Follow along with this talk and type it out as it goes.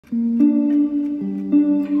Welcome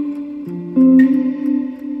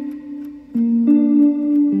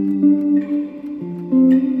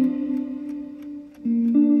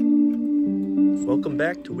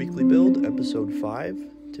back to Weekly Build, Episode 5.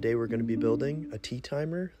 Today we're going to be building a tea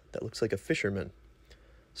timer that looks like a Fisherman.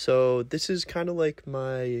 So this is kind of like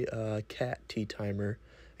my cat tea timer,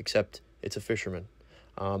 except it's a Fisherman.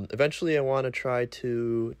 Eventually I want to try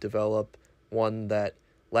to develop one that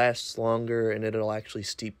lasts longer and it'll actually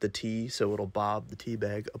steep the tea, so it'll bob the tea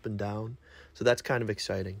bag up and down. So that's kind of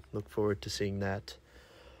exciting. Look forward to seeing that.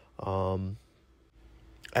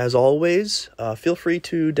 As always, feel free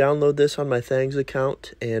to download this on my Thangs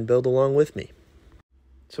account and build along with me.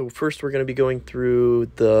 So first we're going to be going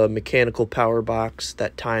through the mechanical power box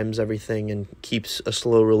that times everything and keeps a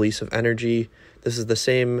slow release of energy. This is the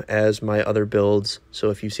same as my other builds, so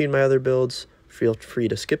if you've seen my other builds, feel free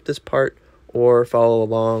to skip this part or follow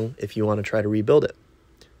along if you want to try to rebuild it.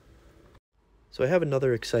 So I have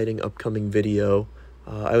another exciting upcoming video.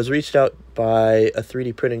 I was reached out by a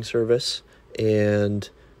 3D printing service and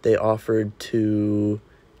they offered to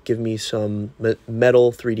give me some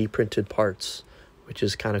metal 3D printed parts, which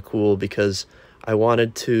is kind of cool because I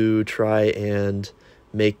wanted to try and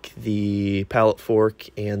make the pallet fork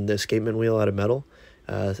and the escapement wheel out of metal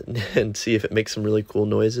and see if it makes some really cool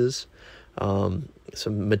noises,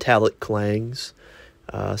 some metallic clangs.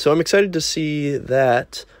 So I'm excited to see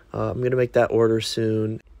that. I'm going to make that order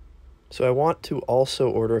soon. So I want to also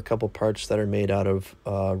order a couple parts that are made out of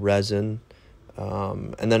resin.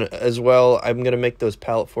 And then as well, I'm going to make those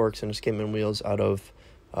pallet forks and escapement wheels out of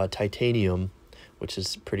titanium, which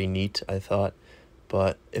is pretty neat, I thought.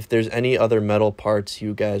 But if there's any other metal parts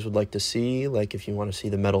you guys would like to see, like if you want to see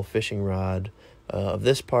the metal fishing rod of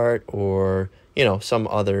this part, or, you know, some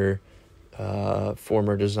other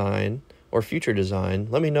former design or future design,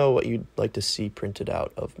 let me know what you'd like to see printed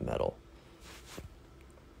out of metal.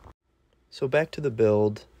 So back to the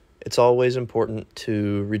build. It's always important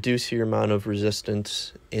to reduce your amount of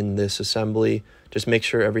resistance in this assembly. Just make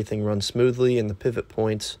sure everything runs smoothly and the pivot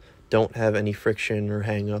points don't have any friction or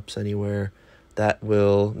hang-ups anywhere. That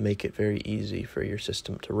will make it very easy for your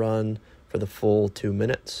system to run for the full 2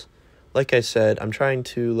 minutes. Like I said, I'm trying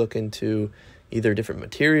to look into either different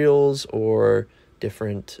materials or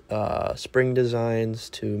different spring designs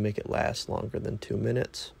to make it last longer than 2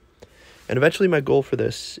 minutes. And eventually my goal for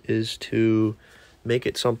this is to make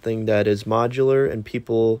it something that is modular and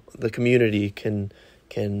people, the community, can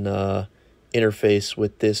interface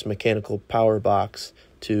with this mechanical power box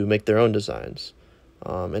to make their own designs.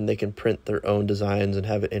 And they can print their own designs and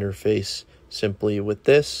have it interface simply with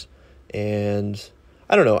this. And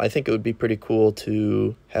I don't know, I think it would be pretty cool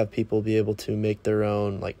to have people be able to make their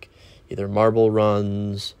own, like, either marble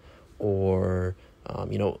runs or,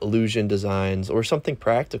 illusion designs or something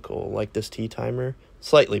practical like this tea timer.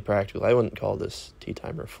 Slightly practical. I wouldn't call this tea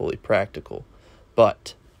timer fully practical,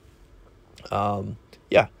 but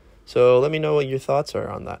yeah. So let me know what your thoughts are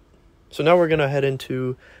on that. So now we're gonna head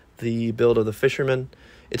into the build of the Fisherman.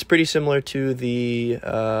 It's pretty similar to the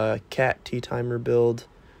cat tea timer build.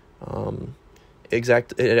 It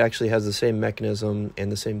actually has the same mechanism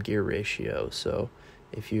and the same gear ratio. So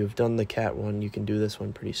if you've done the cat one, you can do this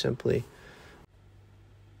one pretty simply.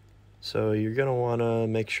 So you're going to want to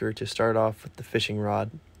make sure to start off with the fishing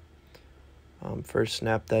rod. First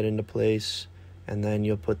snap that into place, and then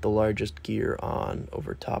you'll put the largest gear on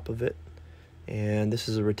over top of it. And this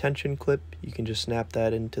is a retention clip. You can just snap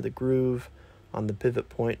that into the groove on the pivot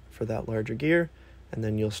point for that larger gear, and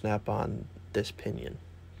then you'll snap on this pinion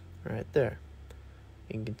right there.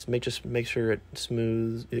 You can just make sure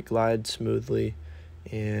it glides smoothly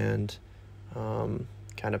and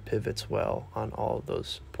kind of pivots well on all of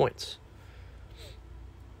those points.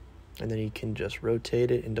 And then you can just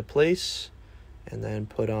rotate it into place and then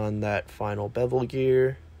put on that final bevel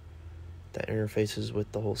gear that interfaces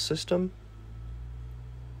with the whole system.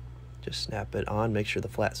 Just snap it on, make sure the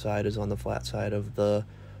flat side is on the flat side of the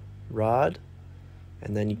rod,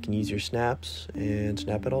 and then you can use your snaps and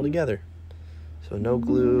snap it all together. So no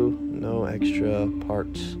glue, no extra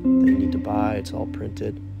parts that you need to buy, it's all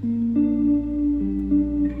printed.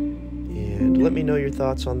 And let me know your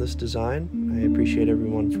thoughts on this design. I appreciate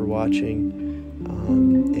everyone for watching,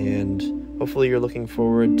 and hopefully you're looking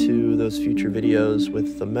forward to those future videos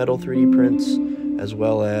with the metal 3D prints as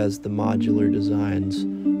well as the modular designs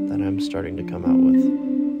that I'm starting to come out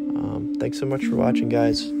with. Thanks so much for watching,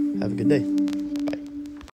 guys. Have a good day.